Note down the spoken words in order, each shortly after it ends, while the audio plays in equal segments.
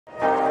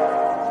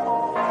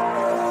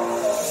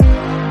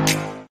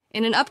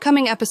In an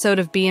upcoming episode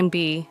of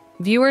B&B,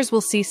 viewers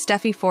will see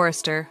Steffy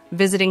Forrester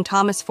visiting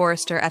Thomas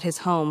Forrester at his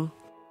home.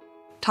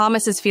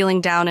 Thomas is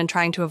feeling down and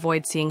trying to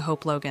avoid seeing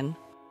Hope Logan.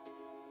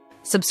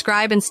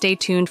 Subscribe and stay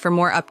tuned for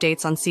more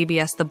updates on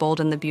CBS The Bold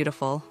and the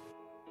Beautiful.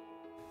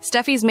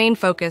 Steffy's main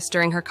focus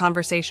during her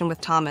conversation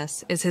with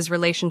Thomas is his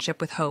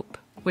relationship with Hope,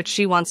 which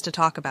she wants to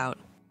talk about.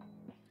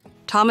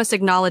 Thomas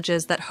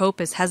acknowledges that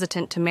Hope is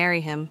hesitant to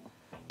marry him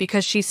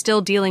because she's still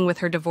dealing with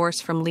her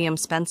divorce from Liam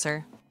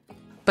Spencer.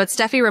 But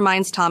Steffy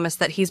reminds Thomas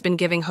that he's been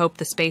giving Hope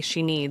the space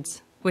she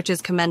needs, which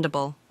is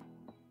commendable.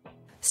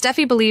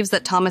 Steffy believes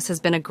that Thomas has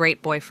been a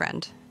great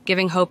boyfriend,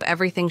 giving Hope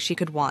everything she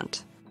could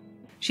want.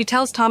 She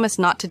tells Thomas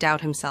not to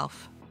doubt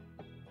himself.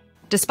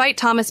 Despite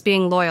Thomas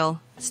being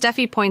loyal,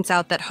 Steffy points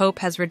out that Hope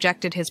has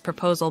rejected his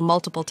proposal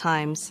multiple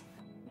times.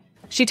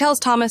 She tells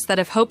Thomas that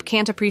if Hope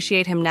can't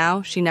appreciate him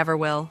now, she never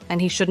will,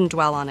 and he shouldn't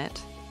dwell on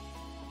it.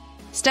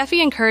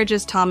 Steffy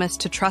encourages Thomas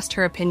to trust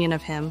her opinion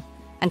of him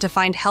and to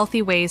find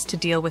healthy ways to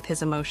deal with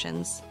his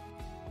emotions.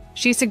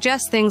 She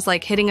suggests things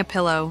like hitting a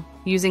pillow,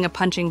 using a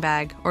punching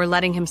bag, or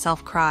letting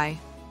himself cry.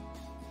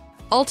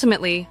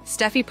 Ultimately,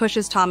 Steffy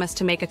pushes Thomas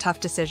to make a tough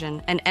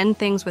decision and end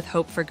things with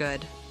Hope for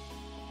good.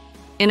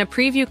 In a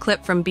preview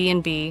clip from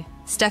B&B,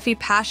 Steffy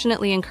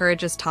passionately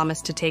encourages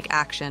Thomas to take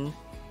action,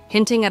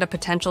 hinting at a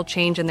potential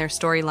change in their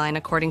storyline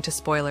according to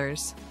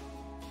spoilers.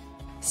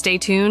 Stay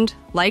tuned,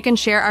 like and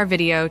share our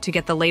video to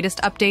get the latest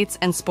updates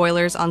and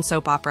spoilers on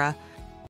soap opera.